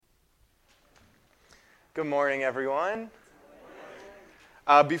Good morning, everyone.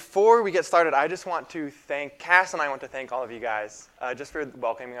 Before we get started, I just want to thank, Cass and I want to thank all of you guys just for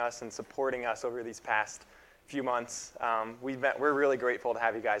welcoming us and supporting us over these past few months. We're really grateful to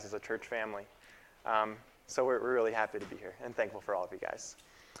have you guys as a church family. So we're really happy to be here and thankful for all of you guys.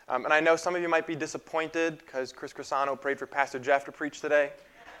 And I know some of you might be disappointed because Chris Crisano prayed for Pastor Jeff to preach today,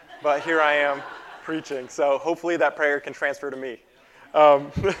 but here I am preaching. So hopefully that prayer can transfer to me.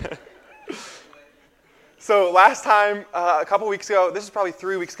 So last time, a couple weeks ago, this is probably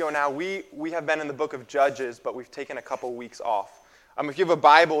 3 weeks ago now, we have been in the book of Judges, but we've taken a couple weeks off. If you have a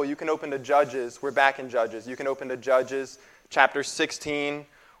Bible, you can open to Judges. We're back in Judges. You can open to Judges chapter 16,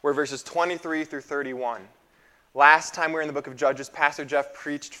 we're verses 23 through 31. Last time we were in the book of Judges, Pastor Jeff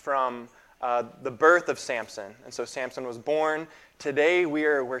preached from the birth of Samson. And so Samson was born. Today we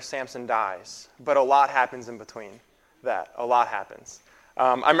are where Samson dies. But a lot happens in between that. A lot happens.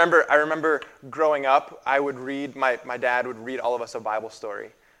 I remember growing up, I would read, my dad would read all of us a Bible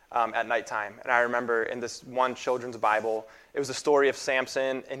story at nighttime. And I remember in this one children's Bible, it was a story of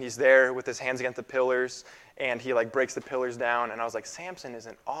Samson, and he's there with his hands against the pillars, and he breaks the pillars down. And I was like, Samson is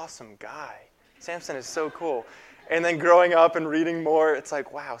an awesome guy. Samson is so cool. And then growing up and reading more, it's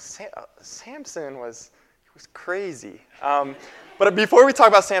like, wow, Samson was crazy. But before we talk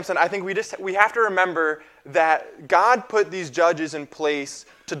about Samson, I think we have to remember that God put these judges in place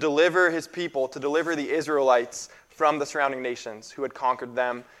to deliver his people, to deliver the Israelites from the surrounding nations who had conquered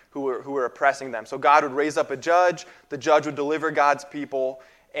them, who were oppressing them. So God would raise up a judge, the judge would deliver God's people,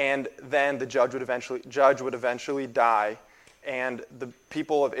 and then the judge would eventually die, and the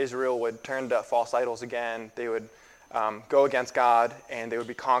people of Israel would turn to false idols again. They would go against God, and they would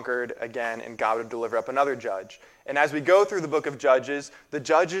be conquered again, and God would deliver up another judge. And as we go through the book of Judges, the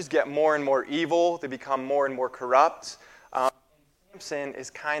judges get more and more evil. They become more and more corrupt. Samson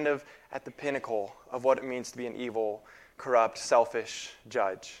is kind of at the pinnacle of what it means to be an evil, corrupt, selfish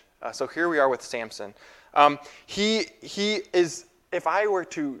judge. So here we are with Samson. He is, if I were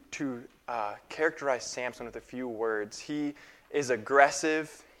to characterize Samson with a few words, he is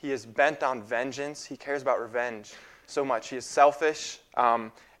aggressive. He is bent on vengeance. He cares about revenge so much. He is selfish,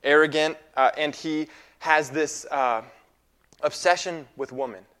 arrogant, and he has this obsession with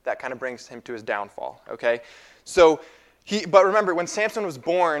women that kind of brings him to his downfall. Okay, so but remember, when Samson was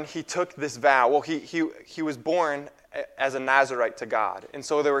born, he took this vow. Well, he was born as a Nazirite to God, and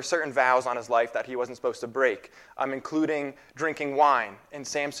so there were certain vows on his life that he wasn't supposed to break, including drinking wine. And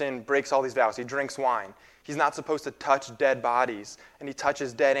Samson breaks all these vows. He drinks wine. He's not supposed to touch dead bodies, and he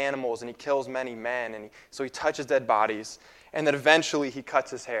touches dead animals, and he kills many men, and so he touches dead bodies, and then eventually he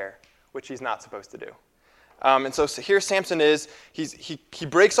cuts his hair, which he's not supposed to do. And so here Samson is, he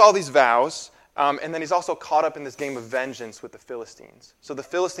breaks all these vows, and then he's also caught up in this game of vengeance with the Philistines. So the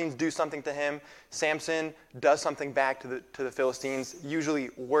Philistines do something to him. Samson does something back to the Philistines,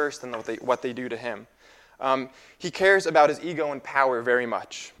 usually worse than what they do to him. He cares about his ego and power very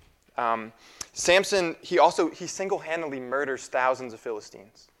much. Samson, he single-handedly murders thousands of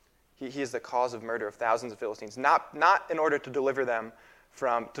Philistines. He is the cause of murder of thousands of Philistines, not in order to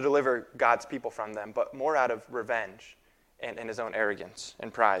deliver God's people from them, but more out of revenge and his own arrogance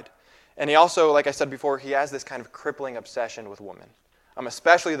and pride. And he also, like I said before, he has this kind of crippling obsession with women,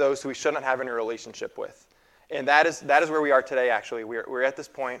 especially those who he shouldn't have any relationship with. And that is where we are today, actually. We're at this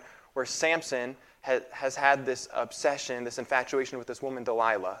point where Samson has had this obsession, this infatuation with this woman,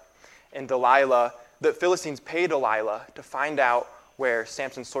 Delilah. And Delilah, the Philistines pay Delilah to find out where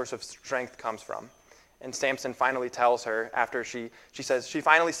Samson's source of strength comes from. And Samson finally tells her, after she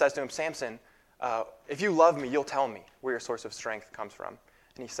finally says to him, Samson, if you love me, you'll tell me where your source of strength comes from.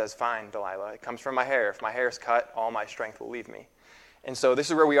 And he says, fine, Delilah, it comes from my hair. If my hair is cut, all my strength will leave me. And so this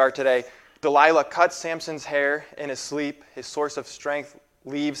is where we are today. Delilah cuts Samson's hair in his sleep. His source of strength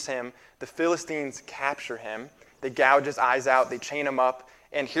leaves him. The Philistines capture him. They gouge his eyes out. They chain him up.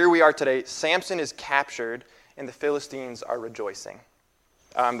 And here we are today. Samson is captured, and the Philistines are rejoicing.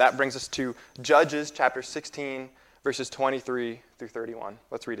 That brings us to Judges chapter 16, verses 23 through 31.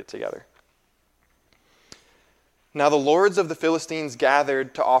 Let's read it together. Now the lords of the Philistines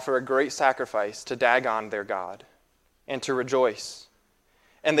gathered to offer a great sacrifice to Dagon their god, and to rejoice.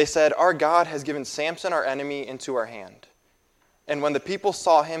 And they said, our God has given Samson our enemy into our hand. And when the people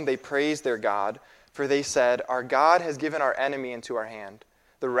saw him, they praised their God, for they said, our God has given our enemy into our hand,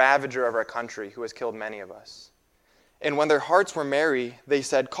 the ravager of our country, who has killed many of us. And when their hearts were merry, they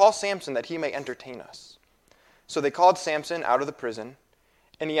said, call Samson that he may entertain us. So they called Samson out of the prison,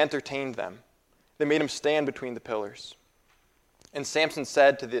 and he entertained them. They made him stand between the pillars. And Samson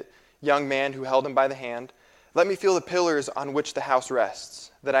said to the young man who held him by the hand, let me feel the pillars on which the house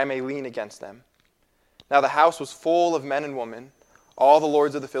rests, that I may lean against them. Now the house was full of men and women. All the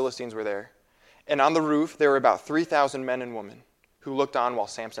lords of the Philistines were there. And on the roof there were about 3,000 men and women who looked on while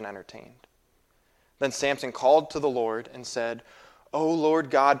Samson entertained. Then Samson called to the Lord and said, O Lord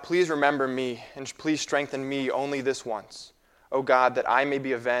God, please remember me, and please strengthen me only this once, O God, that I may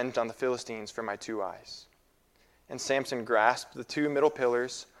be avenged on the Philistines for my 2 eyes. And Samson grasped the 2 middle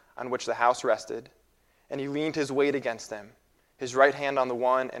pillars on which the house rested, and he leaned his weight against them, his right hand on the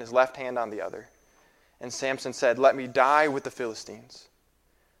one and his left hand on the other. And Samson said, Let me die with the Philistines.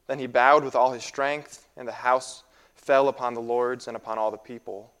 Then he bowed with all his strength, and the house fell upon the lords and upon all the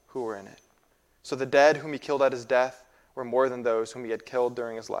people who were in it. So the dead whom he killed at his death were more than those whom he had killed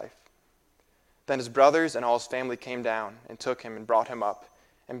during his life. Then his brothers and all his family came down and took him and brought him up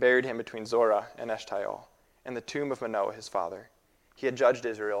and buried him between Zorah and Eshtaol in the tomb of Manoah his father. He had judged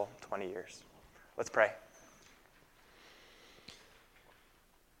Israel 20 years. Let's pray.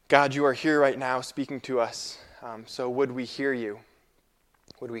 God, you are here right now speaking to us. So would we hear you?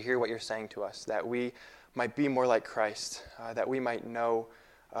 Would we hear what you're saying to us? That we might be more like Christ. That we might know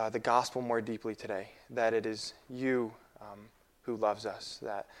the gospel more deeply today. That it is you who loves us.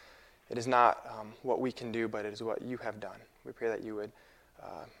 That it is not what we can do, but it is what you have done. We pray that you would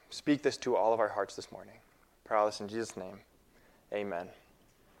speak this to all of our hearts this morning. Pray all this in Jesus' name. Amen.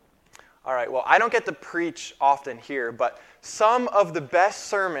 All right, well, I don't get to preach often here, but some of the best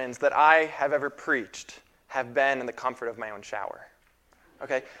sermons that I have ever preached have been in the comfort of my own shower.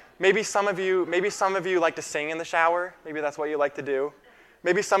 Okay? Maybe some of you like to sing in the shower. Maybe that's what you like to do.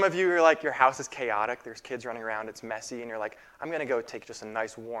 Maybe some of you are like, your house is chaotic, there's kids running around, it's messy, and you're like, I'm going to go take just a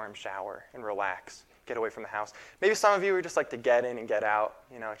nice warm shower and relax, get away from the house. Maybe some of you are just like to get in and get out.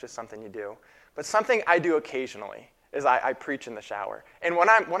 It's just something you do. But something I do occasionally is I preach in the shower. And when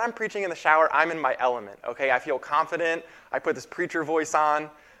I'm preaching in the shower, I'm in my element, okay? I feel confident. I put this preacher voice on.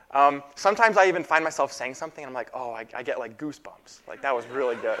 Sometimes I even find myself saying something, and I'm like, oh, I get like goosebumps. Like, that was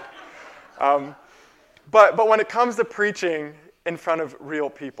really good. But when it comes to preaching in front of real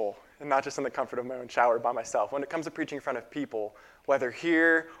people, and not just in the comfort of my own shower by myself, when it comes to preaching in front of people, whether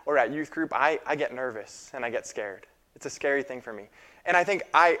here or at youth group, I get nervous and I get scared. It's a scary thing for me. And I think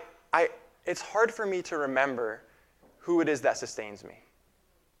it's hard for me to remember who it is that sustains me.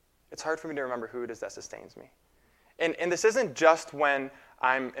 It's hard for me to remember who it is that sustains me. And this isn't just when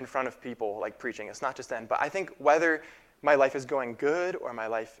I'm in front of people, like preaching. It's not just then. But I think whether my life is going good or my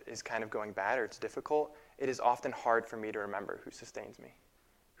life is kind of going bad or it's difficult, it is often hard for me to remember who sustains me,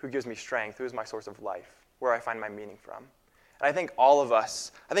 who gives me strength, who is my source of life, where I find my meaning from. And I think all of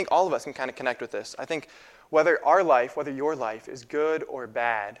us can kind of connect with this. I think whether your life is good or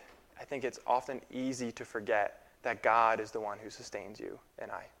bad, I think it's often easy to forget that God is the one who sustains you and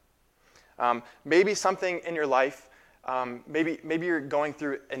I. Maybe something in your life, maybe you're going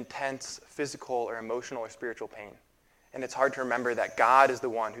through intense physical or emotional or spiritual pain. And it's hard to remember that God is the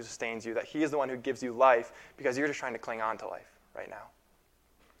one who sustains you, that he is the one who gives you life because you're just trying to cling on to life right now.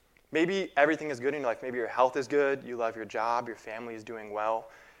 Maybe everything is good in your life. Maybe your health is good, you love your job, your family is doing well.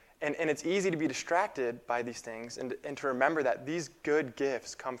 And it's easy to be distracted by these things and to remember that these good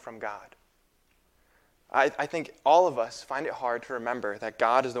gifts come from God. I think all of us find it hard to remember that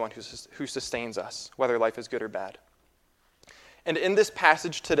God is the one who sustains us, whether life is good or bad. And in this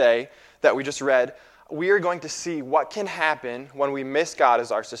passage today that we just read, we are going to see what can happen when we miss God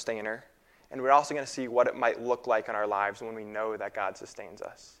as our sustainer, and we're also going to see what it might look like in our lives when we know that God sustains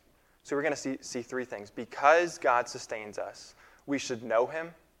us. So we're going to see 3 things. Because God sustains us, we should know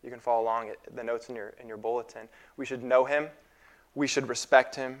him. You can follow along at the notes in your bulletin. We should know him, we should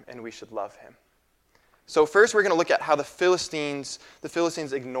respect him, and we should love him. So first we're going to look at how the Philistines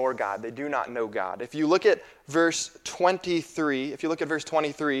ignore God. They do not know God. If you look at verse 23,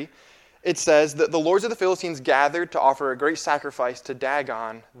 it says that the lords of the Philistines gathered to offer a great sacrifice to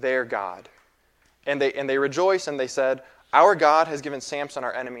Dagon, their god. And they rejoiced and they said, our God has given Samson,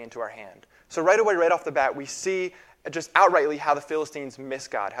 our enemy, into our hand. So right away, right off the bat, we see just outrightly how the Philistines miss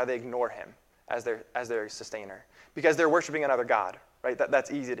God, how they ignore him as their sustainer. Because they're worshiping another god. Right? That's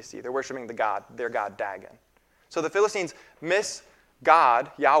easy to see. They're worshiping their god Dagon. So the Philistines miss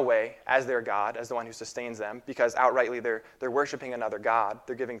God, Yahweh, as their God, as the one who sustains them, because outrightly they're worshiping another god.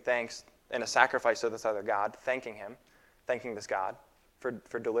 They're giving thanks and a sacrifice to this other god, thanking this God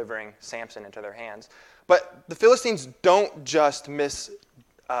for delivering Samson into their hands. But the Philistines don't just miss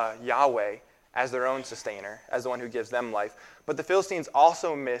Yahweh as their own sustainer, as the one who gives them life, but the Philistines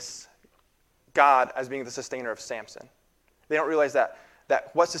also miss God as being the sustainer of Samson. They don't realize that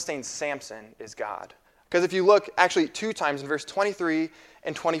what sustains Samson is God. Because if you look actually 2 times in verse 23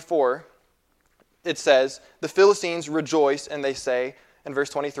 and 24, it says, the Philistines rejoice and they say, in verse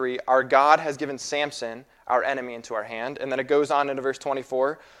 23, our God has given Samson, our enemy, into our hand. And then it goes on into verse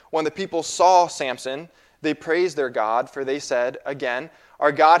 24. When the people saw Samson, they praised their God, for they said, again,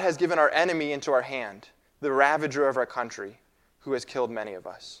 our God has given our enemy into our hand, the ravager of our country, who has killed many of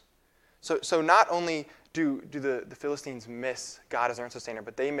us. So not only do the Philistines miss God as their own sustainer,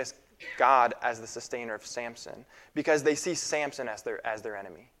 but they miss God as the sustainer of Samson, because they see Samson as their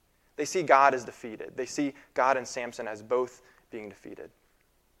enemy. They see God as defeated. They see God and Samson as both being defeated.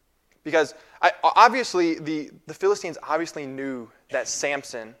 Because obviously, the Philistines obviously knew that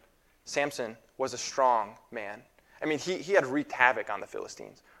Samson was a strong man. I mean, he had wreaked havoc on the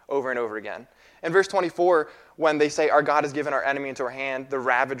Philistines over and over again. In verse 24, when they say, our God has given our enemy into our hand, the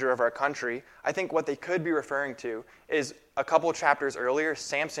ravager of our country, I think what they could be referring to is a couple of chapters earlier,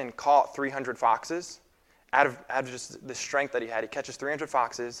 Samson caught 300 foxes. Out of just the strength that he had, he catches 300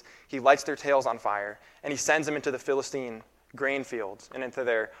 foxes, he lights their tails on fire, and he sends them into the Philistine grain fields and into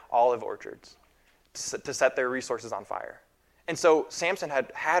their olive orchards to set their resources on fire. And so Samson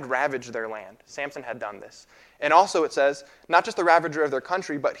had ravaged their land. Samson had done this. And also it says, not just the ravager of their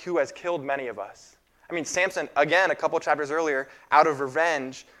country, but who has killed many of us. I mean, Samson, again, a couple of chapters earlier, out of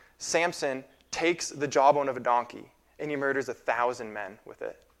revenge, Samson takes the jawbone of a donkey and he murders 1,000 men with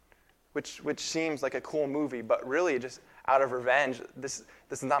it, which seems like a cool movie, but really just out of revenge, this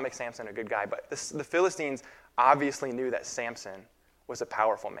does not make Samson a good guy. But the Philistines obviously knew that Samson was a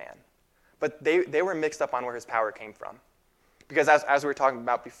powerful man. But they were mixed up on where his power came from. Because as we were talking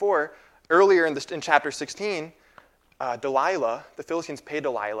about before, earlier in chapter 16, Delilah, the Philistines paid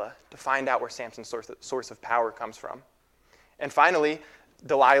Delilah to find out where Samson's source of power comes from. And finally,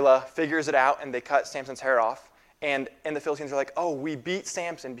 Delilah figures it out and they cut Samson's hair off. And the Philistines are like, oh, we beat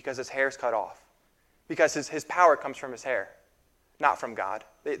Samson because his hair's cut off. Because his power comes from his hair, not from God.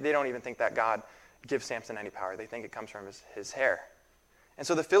 They don't even think that God gives Samson any power. They think it comes from his hair. And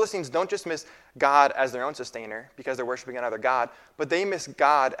so the Philistines don't just miss God as their own sustainer because they're worshiping another god, but they miss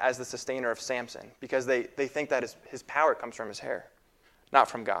God as the sustainer of Samson because they think that his power comes from his hair, not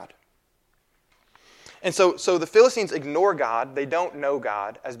from God. And so the Philistines ignore God. They don't know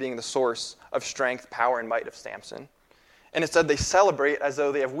God as being the source of strength, power, and might of Samson. And instead they celebrate as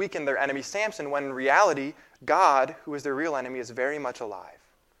though they have weakened their enemy Samson, when in reality, God, who is their real enemy, is very much alive.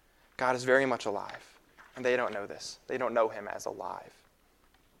 God is very much alive. And they don't know this. They don't know him as alive.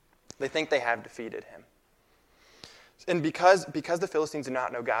 They think they have defeated him. And because the Philistines do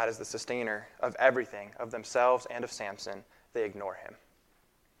not know God as the sustainer of everything, of themselves and of Samson, they ignore him.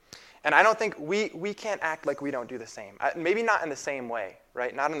 And I don't think we can't act like we don't do the same. Maybe not in the same way,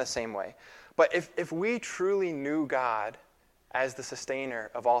 right? Not in the same way. But if we truly knew God as the sustainer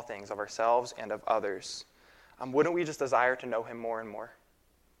of all things, of ourselves and of others, wouldn't we just desire to know him more and more?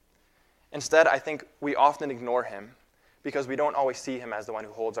 Instead, I think we often ignore him because we don't always see him as the one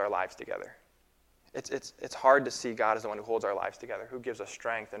who holds our lives together. It's hard to see God as the one who holds our lives together, who gives us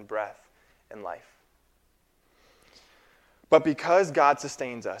strength and breath in life. But because God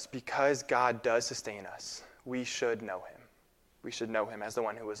sustains us, because God does sustain us, we should know him. We should know him as the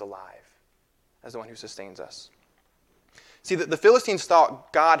one who is alive, as the one who sustains us. See, the Philistines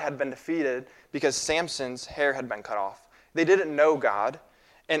thought God had been defeated because Samson's hair had been cut off. They didn't know God,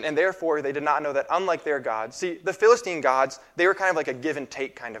 and therefore they did not know that unlike their gods, see, the Philistine gods, they were kind of like a give and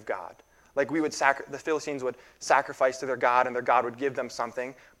take kind of God. Like the Philistines would sacrifice to their God and their God would give them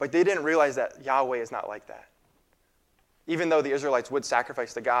something, but they didn't realize that Yahweh is not like that. Even though the Israelites would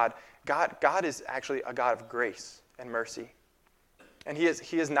sacrifice to God is actually a God of grace and mercy. And he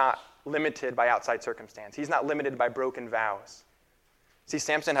is not limited by outside circumstance. He's not limited by broken vows. See,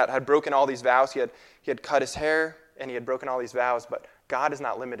 Samson had broken all these vows. He had cut his hair and he had broken all these vows, but God is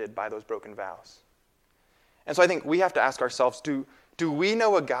not limited by those broken vows. And so I think we have to ask ourselves, do we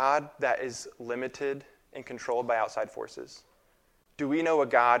know a God that is limited and controlled by outside forces? Do we know a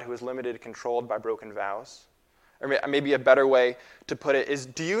God who is limited and controlled by broken vows? Or maybe a better way to put it is,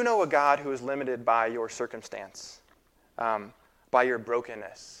 do you know a God who is limited by your circumstance, by your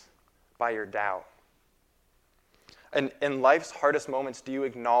brokenness, by your doubt? And in life's hardest moments, do you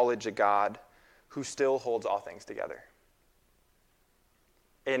acknowledge a God who still holds all things together?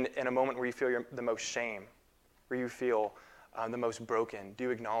 In a moment where you feel the most shame, where you feel the most broken, do you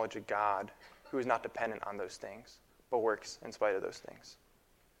acknowledge a God who is not dependent on those things, but works in spite of those things?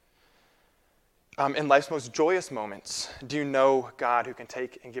 In life's most joyous moments, do you know God who can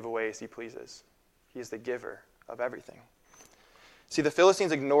take and give away as he pleases? He is the giver of everything. See, the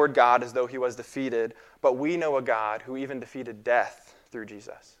Philistines ignored God as though he was defeated, but we know a God who even defeated death through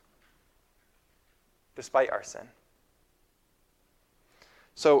Jesus, despite our sin.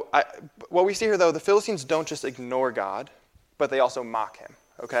 So what we see here, though, the Philistines don't just ignore God, but they also mock him,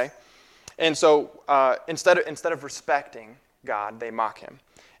 okay? And so instead of respecting God, they mock him.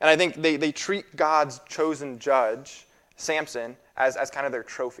 And I think they treat God's chosen judge, Samson, as kind of their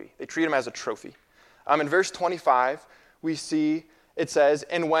trophy. They treat him as a trophy. In verse 25, we see it says,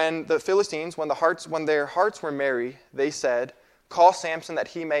 "And when the Philistines, when their hearts were merry, they said, 'Call Samson that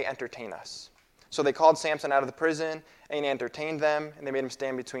he may entertain us.' So they called Samson out of the prison, and he entertained them, and they made him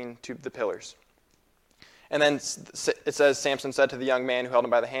stand between the pillars. And then it says, Samson said to the young man who held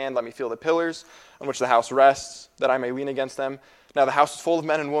him by the hand, 'Let me feel the pillars on which the house rests, that I may lean against them.' Now the house was full of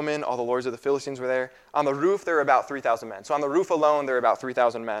men and women. All the lords of the Philistines were there. On the roof, there were about 3,000 men. So on the roof alone, there were about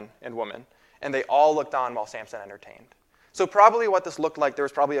 3,000 men and women. And they all looked on while Samson entertained." So probably what this looked like, there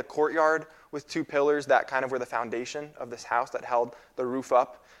was probably a courtyard with 2 pillars that kind of were the foundation of this house that held the roof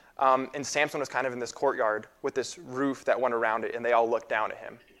up. And Samson was kind of in this courtyard with this roof that went around it, and they all looked down at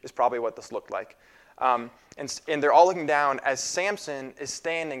him, is probably what this looked like. And they're all looking down as Samson is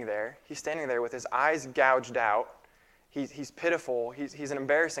standing there. He's standing there with his eyes gouged out. He's pitiful. He's an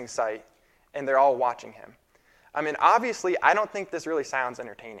embarrassing sight, and they're all watching him. I mean, obviously, I don't think this really sounds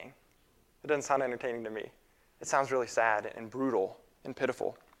entertaining. It doesn't sound entertaining to me. It sounds really sad and brutal and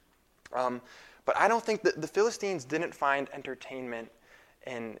pitiful. But I don't think that the Philistines didn't find entertainment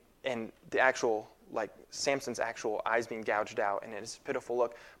in the actual, like Samson's actual eyes being gouged out and his pitiful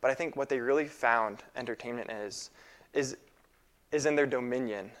look. But I think what they really found entertainment is in their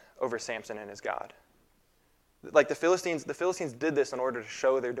dominion over Samson and his God. Like the Philistines did this in order to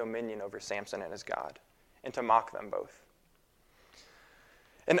show their dominion over Samson and his God and to mock them both.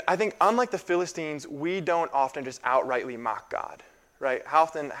 And I think unlike the Philistines, we don't often just outrightly mock God, right? How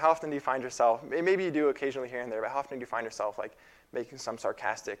often do you find yourself, maybe you do occasionally here and there, but how often do you find yourself like making some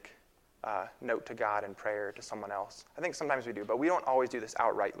sarcastic note to God in prayer to someone else? I think sometimes we do, but we don't always do this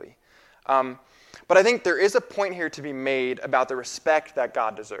outrightly. But I think there is a point here to be made about the respect that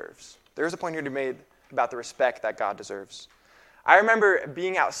God deserves. There is a point here to be made about the respect that God deserves. I remember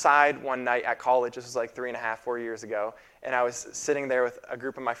being outside one night at college, this was like 3.5, 4 years ago, and I was sitting there with a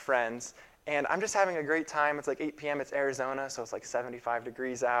group of my friends, and I'm just having a great time. It's like 8 p.m., it's Arizona, so it's like 75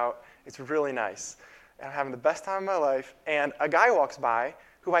 degrees out. It's really nice. And I'm having the best time of my life, and a guy walks by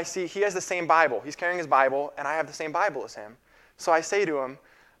who I see, he has the same Bible. He's carrying his Bible, and I have the same Bible as him. So I say to him,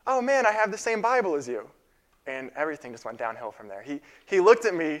 "Oh man, I have the same Bible as you." And everything just went downhill from there. He looked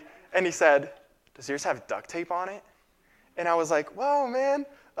at me, and he said, "Does yours have duct tape on it?" And I was like, "Whoa, man."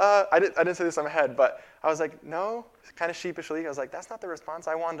 I didn't say this in my head, but I was like, "No," kind of sheepishly. I was like, "That's not the response.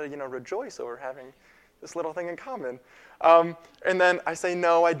 I wanted to, rejoice over having this little thing in common." And then I say,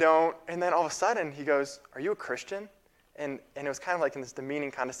 "No, I don't." And then all of a sudden he goes, "Are you a Christian?" And it was kind of like in this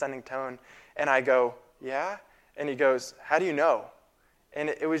demeaning, condescending tone. And I go, "Yeah." And he goes, "How do you know?" And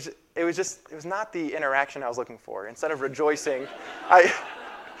it was not the interaction I was looking for. Instead of rejoicing,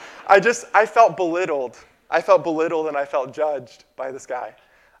 I felt belittled. I felt belittled and I felt judged by this guy.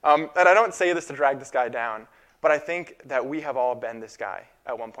 And I don't say this to drag this guy down, but I think that we have all been this guy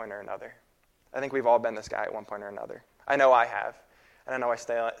at one point or another. I think we've all been this guy at one point or another. I know I have, and I know I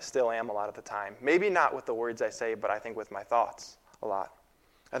still am a lot of the time. Maybe not with the words I say, but I think with my thoughts a lot.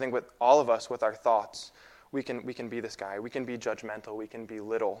 I think with all of us, with our thoughts, we can be this guy. We can be judgmental. We can be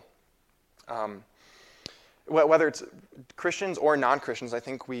little. Whether it's Christians or non-Christians, I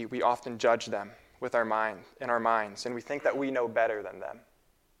think we often judge them with our minds, and we think that we know better than them.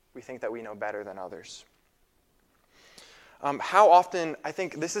 We think that we know better than others. How often, I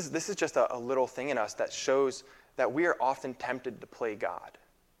think this is just a little thing in us that shows that we are often tempted to play God.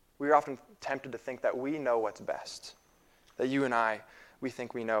 We are often tempted to think that we know what's best. That you and I, we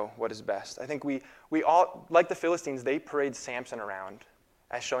think we know what is best. I think we all, like the Philistines, they parade Samson around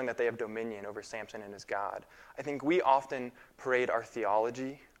as showing that they have dominion over Samson and his God. I think we often parade our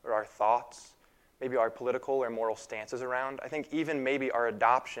theology or our thoughts, maybe our political or moral stances around. I think even maybe our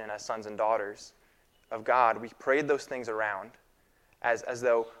adoption as sons and daughters of God, we parade those things around as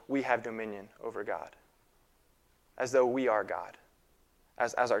though we have dominion over God, as though we are God,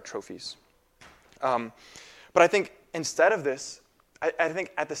 as our trophies. But I think instead of this, I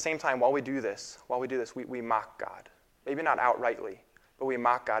think at the same time, while we do this, we mock God. Maybe not outrightly, but we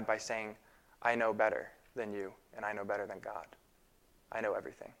mock God by saying, "I know better than you, and I know better than God. I know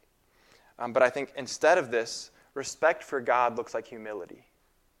everything." But I think instead of this, respect for God looks like humility.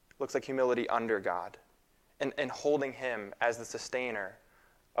 Looks like humility under God and holding him as the sustainer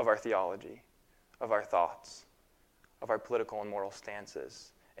of our theology, of our thoughts, of our political and moral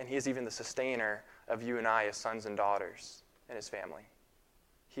stances. And he is even the sustainer of you and I as sons and daughters in his family.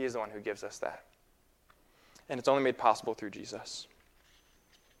 He is the one who gives us that. And it's only made possible through Jesus.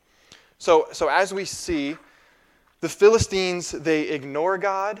 So as we see The Philistines, they ignore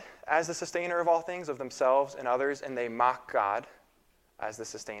God as the sustainer of all things, of themselves and others, and they mock God as the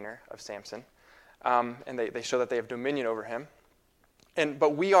sustainer of Samson. And they show that they have dominion over him. But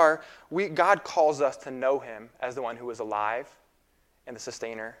God calls us to know him as the one who is alive and the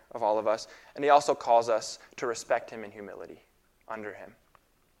sustainer of all of us. And he also calls us to respect him in humility under him.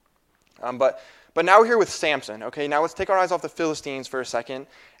 But now we're here with Samson. Okay, now let's take our eyes off the Philistines for a second.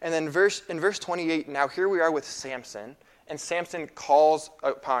 And then in verse 28, now here we are with Samson. And Samson calls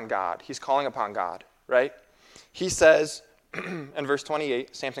upon God. He's calling upon God, right? He says, in verse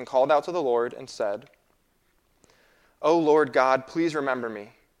 28, Samson called out to the Lord and said, "O Lord God, please remember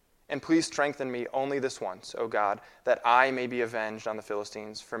me, and please strengthen me only this once, O God, that I may be avenged on the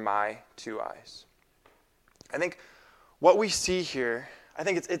Philistines for my 2 eyes." I think what we see here, I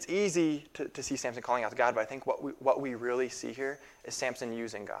think it's easy to see Samson calling out to God, but I think what we really see here is Samson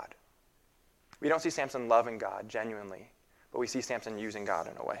using God. We don't see Samson loving God genuinely, but we see Samson using God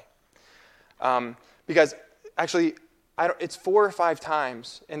in a way. Because actually, it's 4 or 5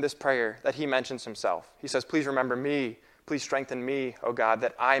 times in this prayer that he mentions himself. He says, "Please remember me, please strengthen me, O God,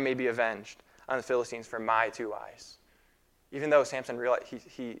 that I may be avenged on the Philistines for my 2 eyes." Even though Samson realized,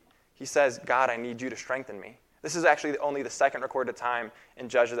 he says, "God, I need you to strengthen me." This is actually only the second recorded time in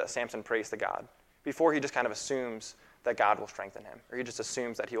Judges that Samson prays to God. Before, he just kind of assumes that God will strengthen him, or he just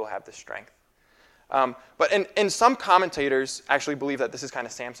assumes that he will have the strength. But some commentators actually believe that this is kind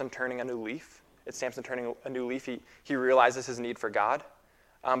of Samson turning a new leaf. It's Samson turning a new leaf. He realizes his need for God.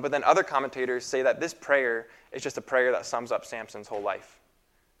 But then other commentators say that this prayer is just a prayer that sums up Samson's whole life.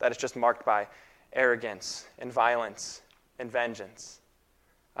 That it's just marked by arrogance and violence and vengeance.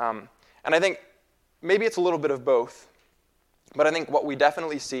 And I think maybe it's a little bit of both. But I think what we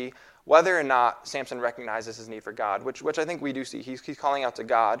definitely see, whether or not Samson recognizes his need for God, which I think we do see, he's calling out to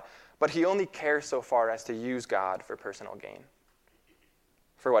God, but he only cares so far as to use God for personal gain,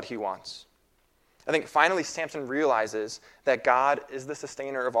 for what he wants. I think finally Samson realizes that God is the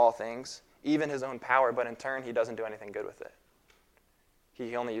sustainer of all things, even his own power, but in turn he doesn't do anything good with it.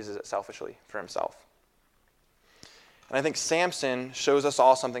 He only uses it selfishly for himself. And I think Samson shows us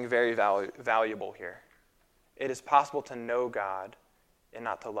all something very valuable here. It is possible to know God and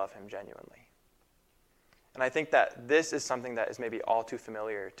not to love him genuinely. And I think that this is something that is maybe all too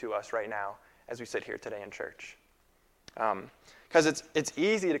familiar to us right now as we sit here today in church. Because it's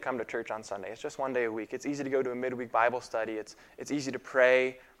easy to come to church on Sunday. It's just one day a week. It's easy to go to a midweek Bible study. It's easy to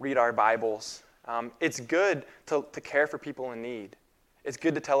pray, read our Bibles. It's good to care for people in need. It's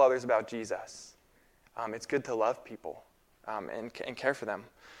good to tell others about Jesus. It's good to love people and care for them.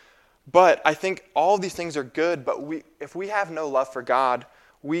 But I think all of these things are good, but if we have no love for God,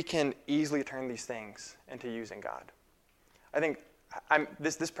 we can easily turn these things into using God. I think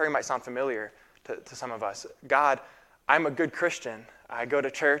this prayer might sound familiar to some of us. God, I'm a good Christian. I go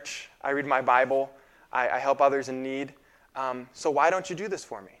to church. I read my Bible. I help others in need. So why don't you do this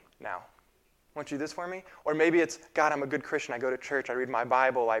for me now? Won't you do this for me? Or maybe it's, God, I'm a good Christian. I go to church. I read my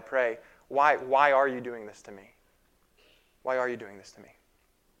Bible. I pray. Why are you doing this to me? Why are you doing this to me?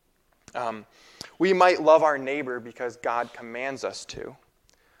 We might love our neighbor because God commands us to,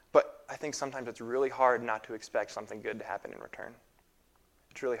 but I think sometimes it's really hard not to expect something good to happen in return.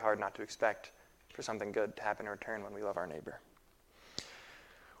 It's really hard not to expect for something good to happen in return when we love our neighbor.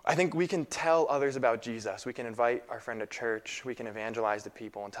 I think we can tell others about Jesus. We can invite our friend to church. We can evangelize to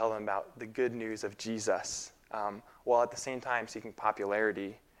people and tell them about the good news of Jesus, while at the same time seeking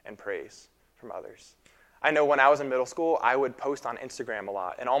popularity and praise from others. I know when I was in middle school, I would post on Instagram a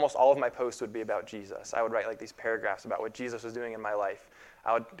lot, and almost all of my posts would be about Jesus. I would write these paragraphs about what Jesus was doing in my life.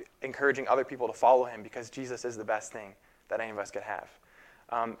 I would encouraging other people to follow him because Jesus is the best thing that any of us could have.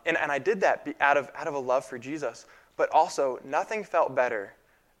 And I did that out of a love for Jesus, but also nothing felt better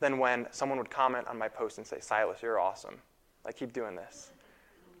than when someone would comment on my post and say, "Silas, you're awesome. Keep doing this."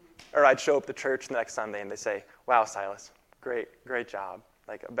 Or I'd show up to church the next Sunday and they say, "Wow, Silas, great job.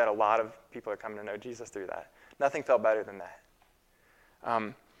 I bet a lot of people are coming to know Jesus through that." Nothing felt better than that.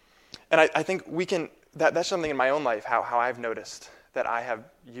 And I think we can, that's something in my own life, how I've noticed that I have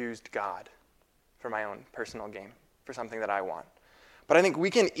used God for my own personal gain, for something that I want. But I think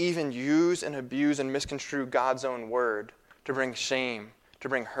we can even use and abuse and misconstrue God's own word to bring shame, to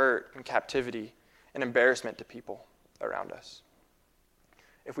bring hurt and captivity and embarrassment to people around us.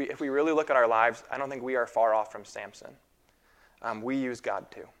 If we really look at our lives, I don't think we are far off from Samson. We use God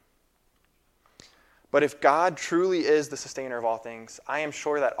too. But if God truly is the sustainer of all things, I am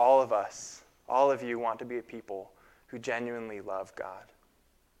sure that all of us, all of you, want to be a people who genuinely love God.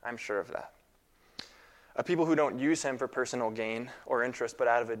 I'm sure of that. A people who don't use him for personal gain or interest, but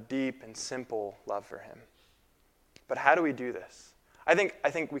out of a deep and simple love for him. But how do we do this? I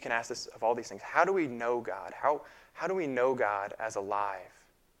think we can ask this of all these things. How do we know God? How do we know God as alive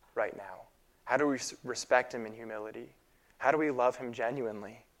right now? How do we respect him in humility? How do we love him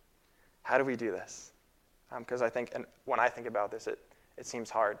genuinely? How do we do this? Because and when I think about this, it seems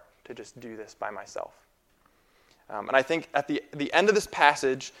hard to just do this by myself. And I think at the end of this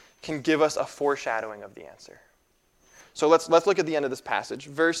passage can give us a foreshadowing of the answer. So let's look at the end of this passage.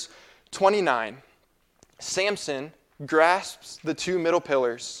 Verse 29, Samson grasps the two middle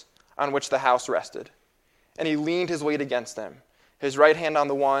pillars on which the house rested, and he leaned his weight against them, his right hand on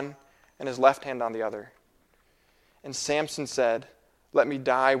the one and his left hand on the other. And Samson said, "Let me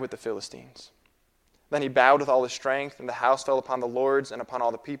die with the Philistines." Then he bowed with all his strength, and the house fell upon the lords and upon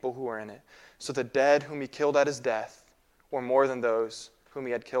all the people who were in it. So the dead whom he killed at his death were more than those whom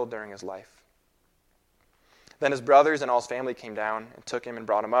he had killed during his life. Then his brothers and all his family came down and took him and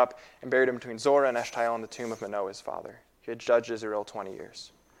brought him up and buried him between Zorah and Eshtaol in the tomb of Manoah his father. He had judged Israel 20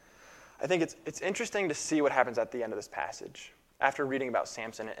 years. I think it's interesting to see what happens at the end of this passage after reading about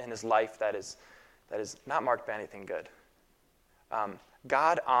Samson and his life that is not marked by anything good.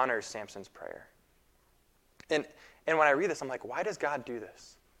 God honors Samson's prayer. And when I read this, I'm like, why does God do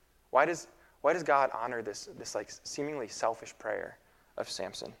this? Why does God honor this like seemingly selfish prayer of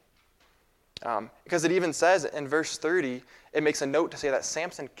Samson? Because it even says in verse 30, it makes a note to say that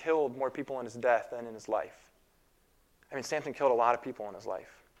Samson killed more people in his death than in his life. I mean, Samson killed a lot of people in his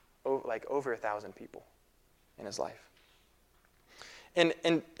life, like over 1,000 people in his life. And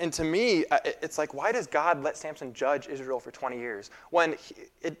to me, it's like, why does God let Samson judge Israel for 20 years when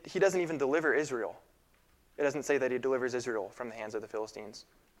he doesn't even deliver Israel? It doesn't say that he delivers Israel from the hands of the Philistines.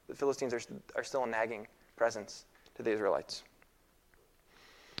 The Philistines are still a nagging presence to the Israelites.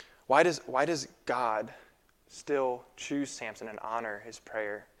 Why does God still choose Samson and honor his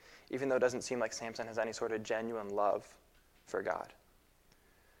prayer, even though it doesn't seem like Samson has any sort of genuine love for God?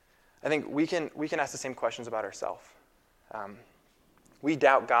 I think we can ask the same questions about ourselves. We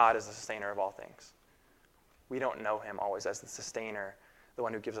doubt God as the sustainer of all things. We don't know him always as the sustainer, the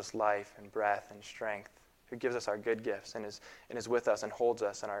one who gives us life and breath and strength, who gives us our good gifts and is with us and holds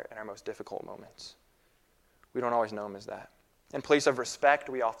us in our most difficult moments. We don't always know him as that. In place of respect,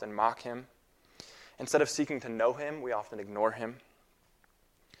 we often mock him. Instead of seeking to know him, we often ignore him.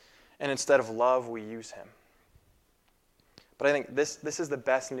 And instead of love, we use him. But I think this is the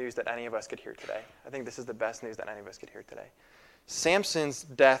best news that any of us could hear today. I think this is the best news that any of us could hear today. Samson's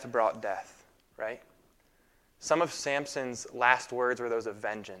death brought death, right? Some of Samson's last words were those of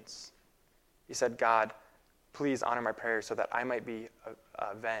vengeance. He said, "God, please honor my prayer so that I might be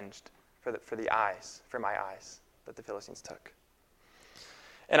avenged for my eyes that the Philistines took."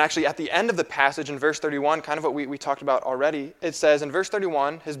 And actually, at the end of the passage in verse 31, kind of what we talked about already, it says in verse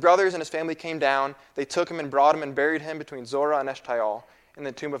 31, his brothers and his family came down. They took him and brought him and buried him between Zorah and Eshtaol in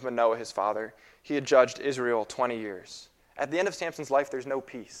the tomb of Manoah his father. He had judged Israel 20 years. At the end of Samson's life, there's no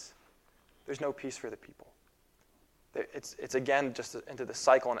peace. There's no peace for the people. It's again just into the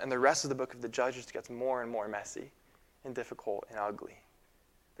cycle, and the rest of the book of the Judges gets more and more messy and difficult and ugly.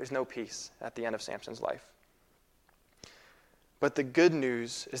 There's no peace at the end of Samson's life. But the good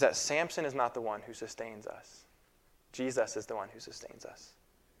news is that Samson is not the one who sustains us. Jesus is the one who sustains us.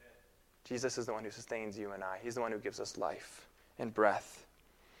 Jesus is the one who sustains you and I. He's the one who gives us life and breath.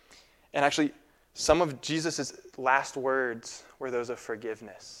 And actually, some of Jesus' last words were those of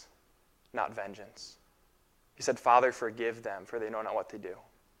forgiveness, not vengeance. He said, "Father, forgive them, for they know not what they do."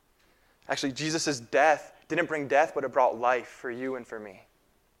 Actually, Jesus' death didn't bring death, but it brought life for you and for me.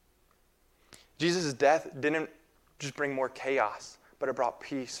 Jesus' death didn't just bring more chaos, but it brought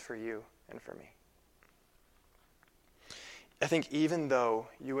peace for you and for me. I think even though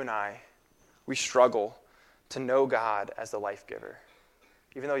you and I, we struggle to know God as the life giver,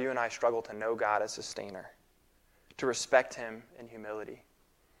 even though you and I struggle to know God as sustainer, to respect him in humility,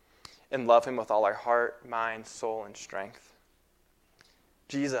 and love him with all our heart, mind, soul, and strength,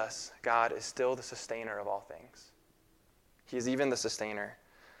 Jesus, God, is still the sustainer of all things. He is even the sustainer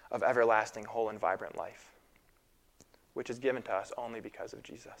of everlasting, whole, and vibrant life, which is given to us only because of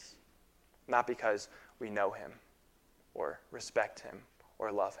Jesus, not because we know him or respect him or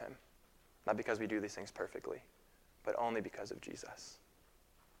love him, not because we do these things perfectly, but only because of Jesus,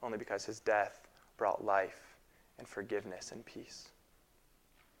 only because his death brought life and forgiveness and peace.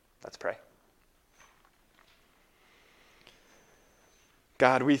 Let's pray.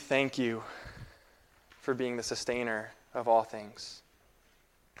 God, we thank you for being the sustainer of all things,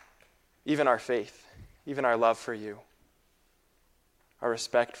 even our faith, even our love for you, our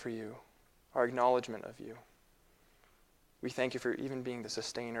respect for you, our acknowledgement of you. We thank you for even being the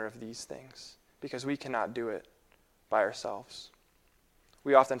sustainer of these things, because we cannot do it by ourselves.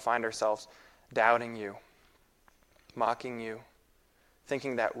 We often find ourselves doubting you, mocking you,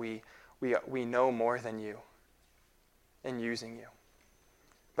 thinking that we know more than you, and using you.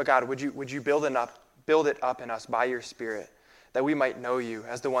 But God, would you build it up in us by your Spirit, that we might know you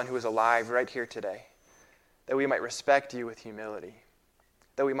as the one who is alive right here today, that we might respect you with humility,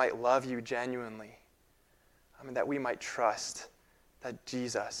 that we might love you genuinely, that we might trust that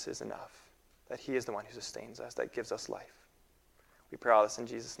Jesus is enough, that he is the one who sustains us, that gives us life. We pray all this in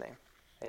Jesus' name.